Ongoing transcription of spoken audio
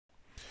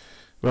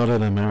Rather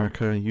than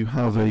America, you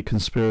have a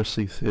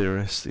conspiracy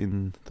theorist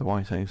in the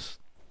White House.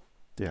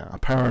 Yeah, a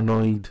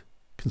paranoid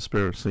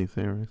conspiracy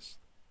theorist.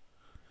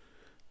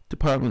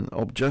 Department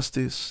of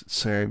Justice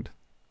said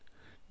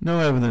no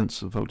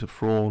evidence of voter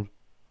fraud.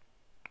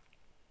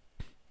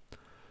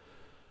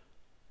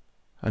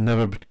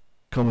 Another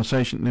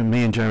conversation.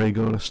 Me and Jerry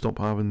gotta stop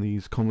having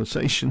these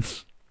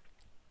conversations.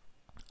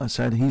 I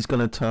said he's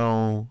gonna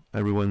tell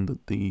everyone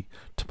that the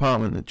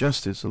Department of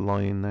Justice are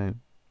lying now.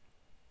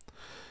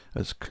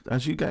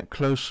 As you get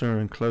closer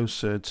and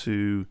closer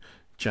to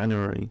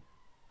January,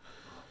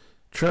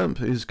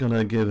 Trump is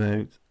gonna give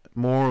out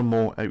more and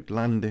more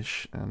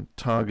outlandish and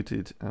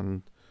targeted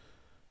and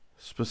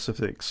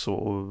specific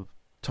sort of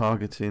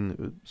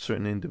targeting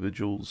certain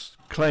individuals'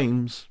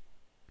 claims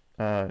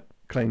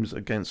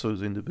against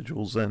those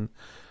individuals then.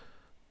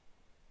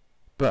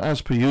 But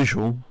as per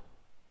usual,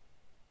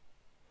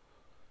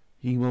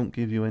 he won't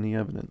give you any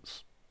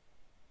evidence.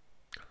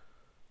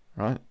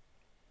 Right?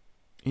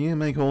 You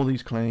make all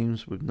these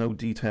claims with no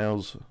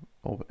details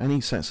of any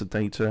sets of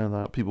data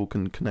that people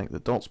can connect the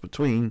dots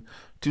between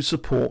to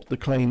support the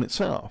claim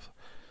itself.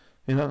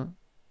 You know,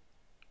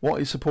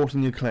 what is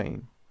supporting your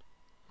claim?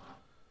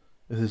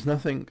 If there's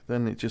nothing,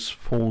 then it just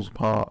falls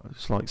apart.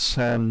 It's like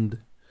sand,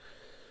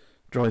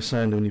 dry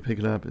sand. When you pick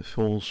it up, it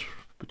falls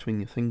between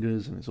your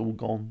fingers and it's all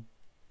gone.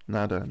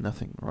 Nada,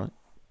 nothing, right?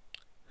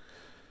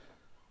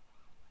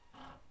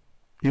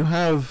 You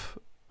have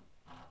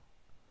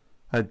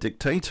a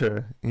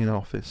dictator in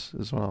office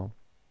as well.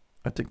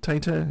 A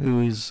dictator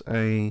who is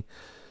a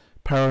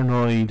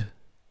paranoid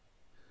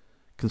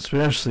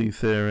conspiracy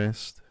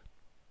theorist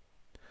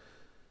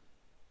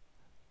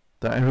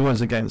that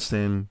everyone's against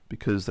him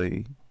because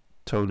they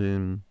told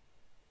him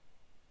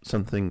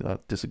something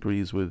that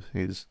disagrees with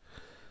his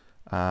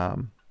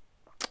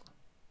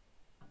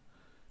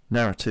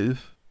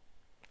narrative.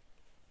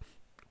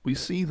 We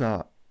see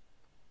that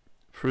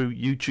through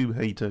YouTube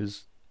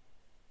haters.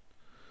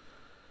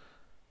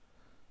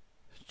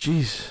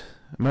 Jeez,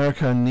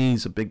 America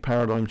needs a big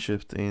paradigm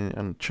shift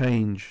and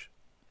change,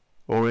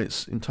 or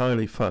it's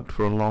entirely fucked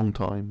for a long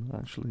time.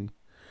 Actually,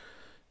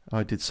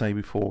 I did say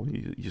before,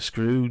 you're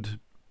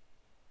screwed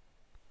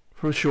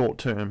for a short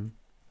term,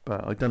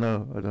 but I don't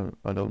know.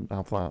 I don't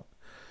have that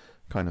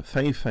kind of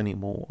faith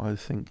anymore. I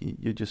think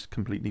you're just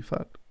completely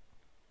fucked.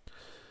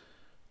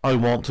 I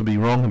want to be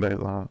wrong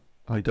about that.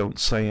 I don't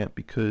say it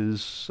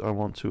because I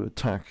want to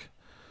attack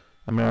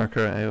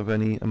America out of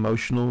any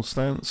emotional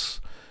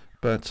stance.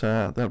 But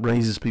that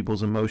raises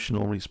people's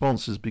emotional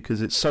responses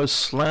because it's so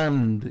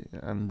slammed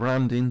and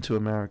rammed into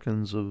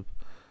Americans of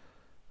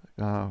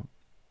go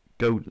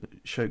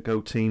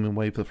team and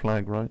wave the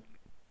flag, right?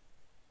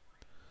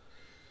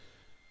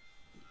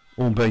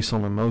 All based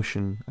on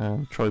emotion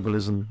and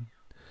tribalism,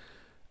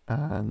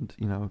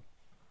 and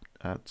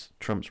at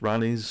Trump's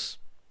rallies,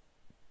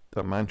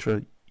 the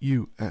mantra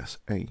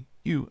USA,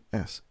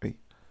 USA.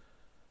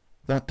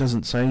 That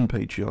doesn't sound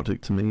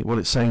patriotic to me. What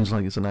it sounds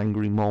like is an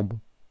angry mob.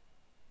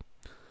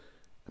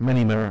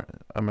 Many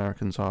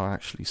Americans are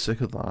actually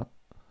sick of that.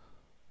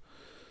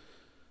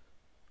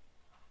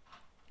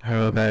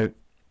 How about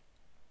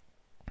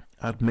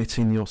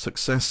admitting your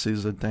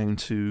successes are down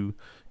to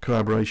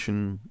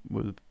collaboration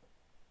with,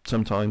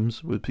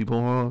 sometimes with people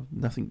who are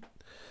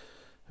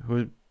who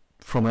are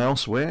from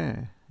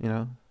elsewhere,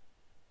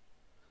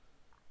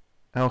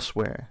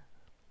 elsewhere.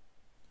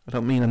 I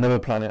don't mean another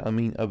planet, I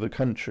mean other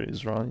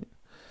countries, right?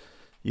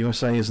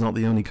 USA is not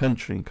the only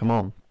country, come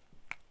on.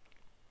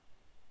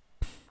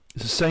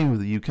 It's the same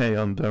with the UK.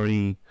 I'm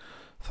very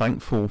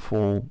thankful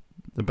for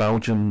the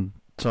Belgian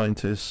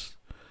scientists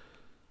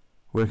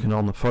working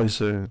on the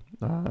Pfizer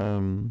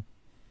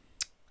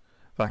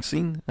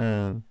vaccine,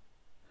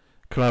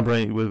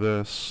 collaborate with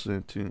us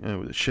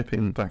to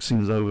shipping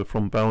vaccines over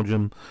from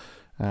Belgium,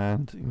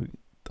 and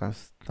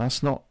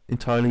that's not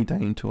entirely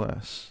down to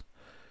us,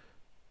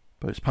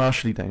 but it's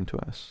partially down to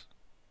us.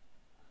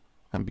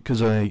 And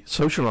because of a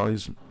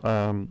socialized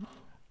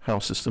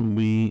health system,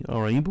 we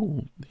are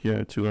able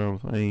here to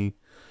have a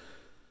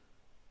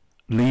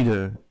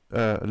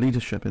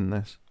leadership in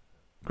this.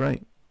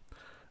 Great.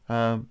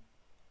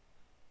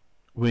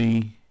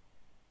 We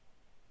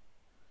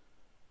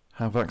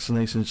have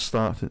vaccinations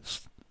started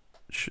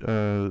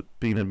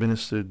being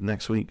administered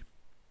next week.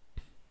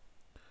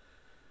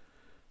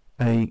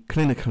 A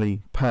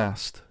clinically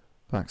passed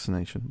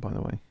vaccination, by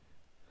the way.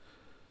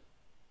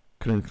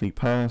 Clinically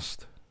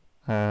passed,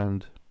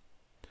 and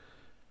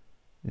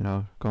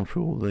gone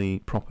through all the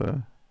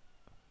proper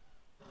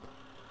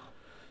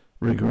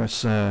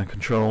rigorous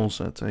controls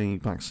that a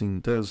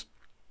vaccine does.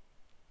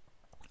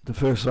 The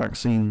first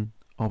vaccine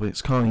of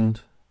its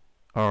kind,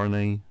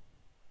 RNA.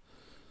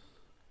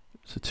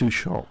 It's a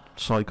 2-shot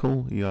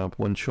cycle. You have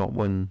 1 shot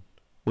 1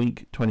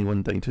 week,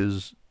 21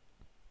 days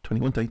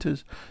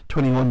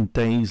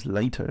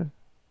later.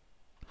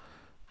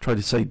 Try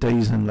to say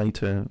days and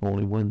later all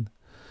in one.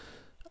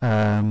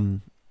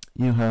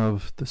 You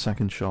have the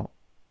second shot,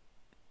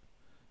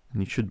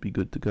 and you should be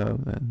good to go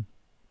then.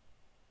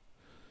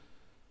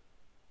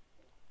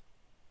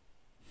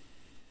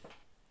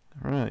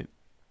 Alright,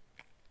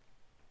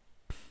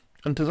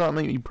 And does that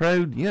make me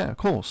proud? Yeah, of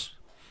course.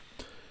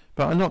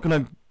 But I'm not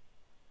going to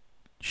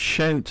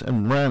shout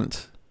and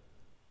rant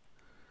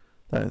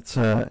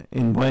that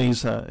in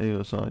ways that it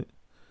was like,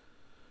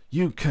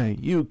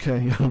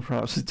 UK,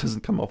 perhaps it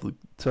doesn't come off the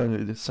tongue,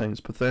 it sounds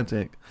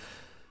pathetic.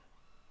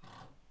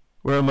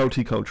 We're a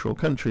multicultural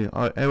country.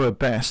 Our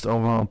best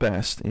of our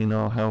best in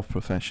our health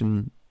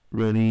profession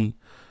really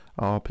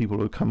are people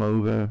who come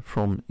over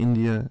from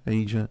India,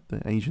 Asia,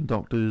 the Asian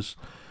doctors.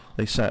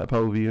 They set up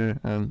over here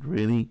and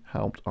really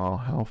helped our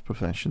health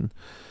profession.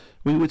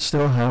 We would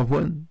still have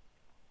one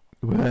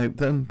without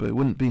them, but it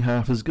wouldn't be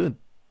half as good.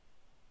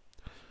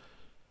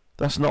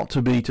 That's not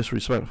to be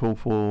disrespectful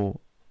for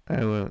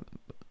our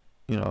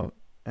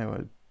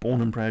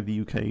born and proud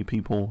UK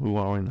people who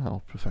are in the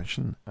health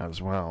profession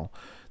as well.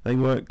 They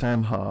work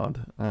damn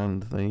hard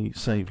and they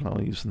save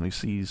lives and they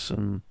see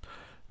some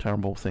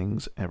terrible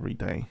things every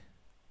day.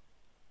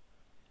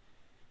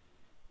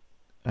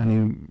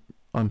 And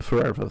I'm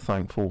forever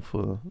thankful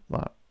for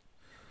that.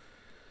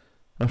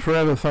 I'm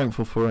forever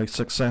thankful for a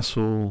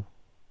successfully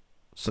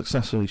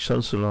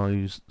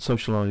socialised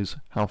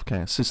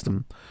healthcare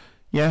system.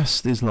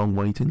 Yes, there's long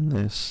waiting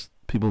lists,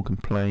 people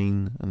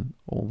complain and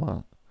all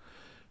that,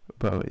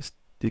 but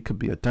it could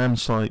be a damn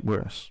sight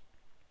worse.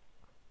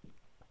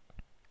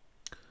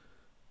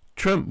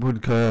 Trump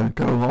would go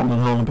on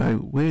and on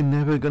about, we're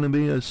never going to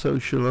be a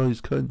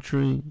socialised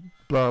country,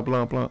 blah,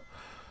 blah, blah.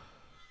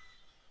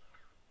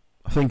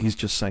 I think he's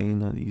just saying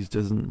that he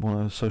doesn't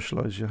want to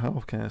socialise your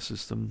healthcare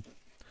system.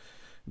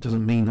 It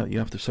doesn't mean that you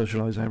have to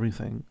socialise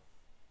everything.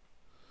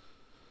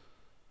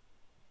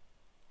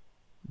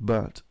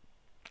 But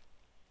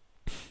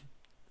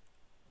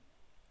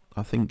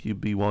I think you'd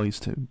be wise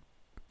to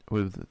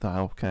with the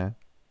healthcare.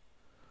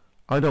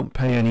 I don't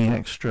pay any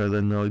extra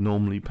than I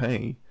normally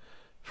pay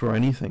for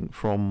anything,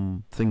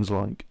 from things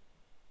like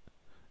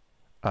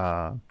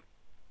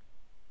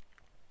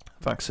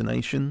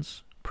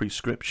vaccinations,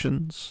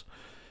 prescriptions.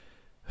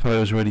 If I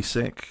was really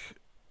sick,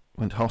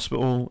 went to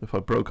hospital, if I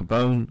broke a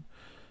bone,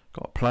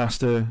 got a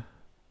plaster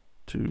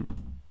to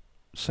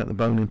set the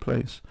bone in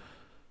place,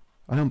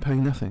 I don't pay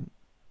nothing,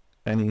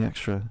 any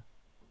extra,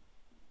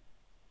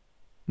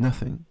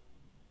 nothing,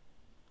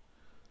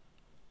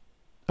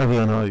 other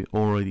than I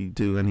already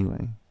do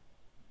anyway,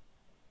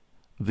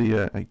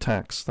 via a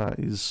tax that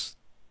is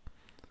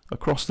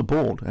across the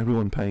board.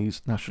 Everyone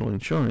pays national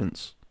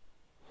insurance.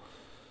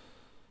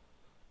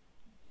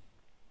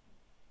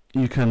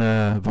 You can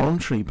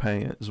voluntarily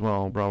pay it as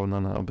well, rather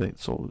than have it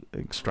sort of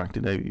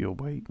extracted out of your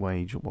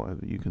wage or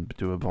whatever. You can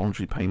do a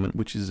voluntary payment,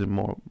 which is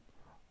more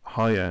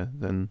higher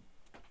than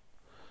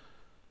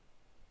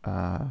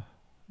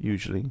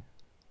usually.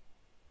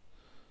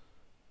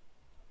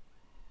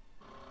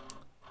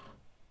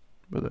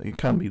 But it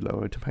can be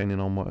lower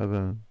depending on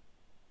whatever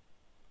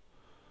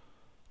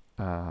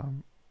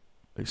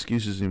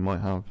excuses you might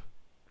have.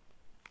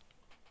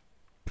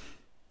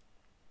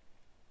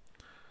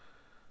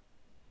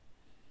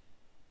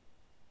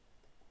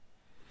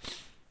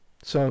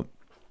 So,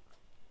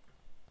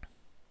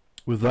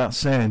 with that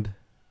said,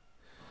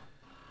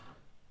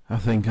 I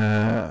think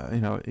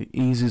it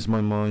eases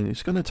my mind.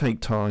 It's going to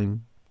take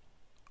time,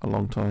 a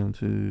long time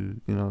to,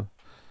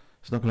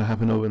 it's not going to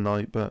happen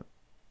overnight, but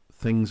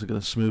things are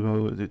going to smooth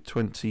over. The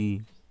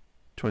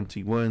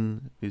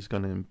 2021 is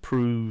going to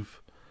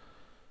improve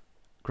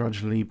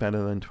gradually,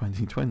 better than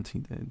 2020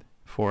 did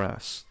for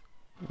us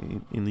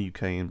in the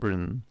UK and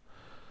Britain.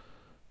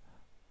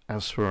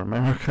 As for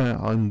America,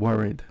 I'm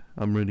worried.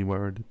 I'm really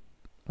worried.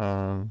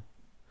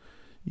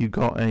 You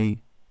got a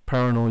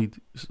paranoid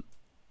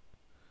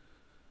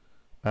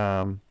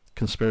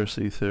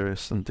conspiracy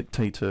theorist and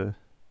dictator,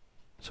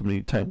 somebody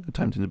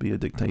attempting to be a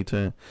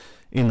dictator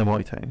in the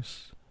White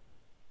House.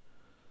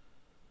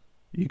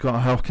 You got a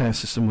healthcare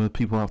system where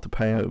people have to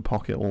pay out of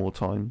pocket all the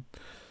time,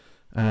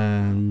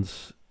 and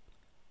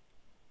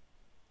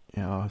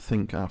I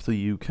think after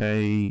the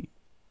UK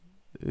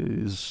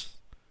is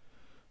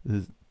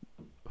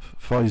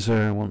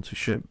Pfizer want to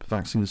ship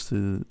vaccines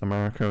to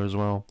America as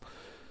well.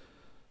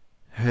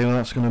 How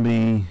that's going to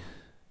be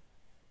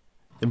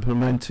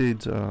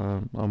implemented,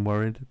 I'm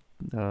worried.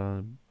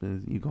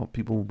 You got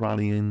people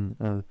rallying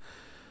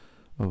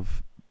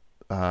of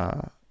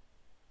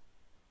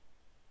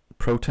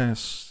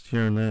protests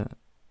here and there.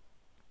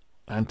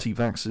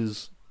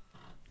 Anti-vaxxers.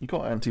 You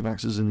got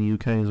anti-vaxxers in the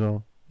UK as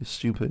well. It's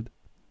stupid.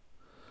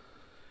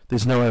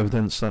 There's no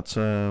evidence that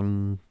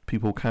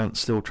people can't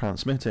still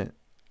transmit it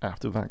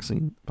after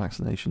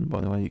vaccination.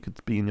 By the way, you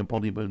could be in your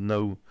body, but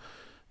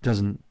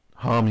doesn't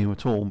harm you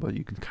at all, but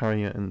you can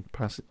carry it and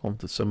pass it on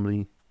to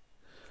somebody,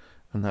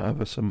 and that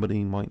other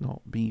somebody might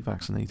not be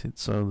vaccinated.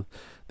 So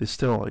there's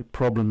still a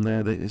problem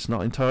there that it's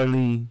not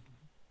entirely.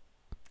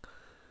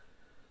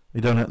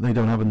 They don't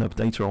have enough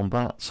data on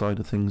that side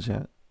of things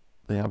yet.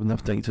 They have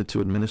enough data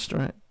to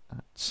administer it,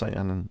 say,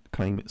 and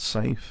claim it's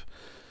safe.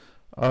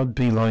 I'd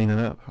be lining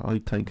up.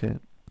 I'd take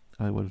it.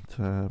 I would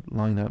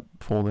line up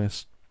for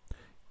this.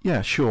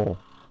 Yeah, sure.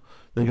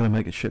 They're going to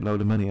make a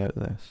shitload of money out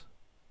of this.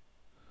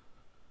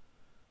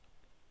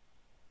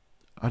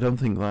 I don't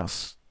think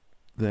that's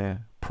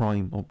their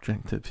prime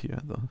objective here,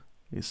 though,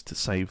 is to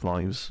save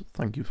lives.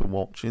 Thank you for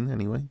watching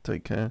anyway,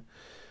 take care,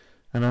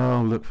 and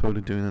I'll look forward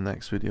to doing the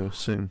next video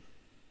soon.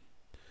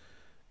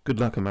 Good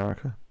luck,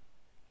 America.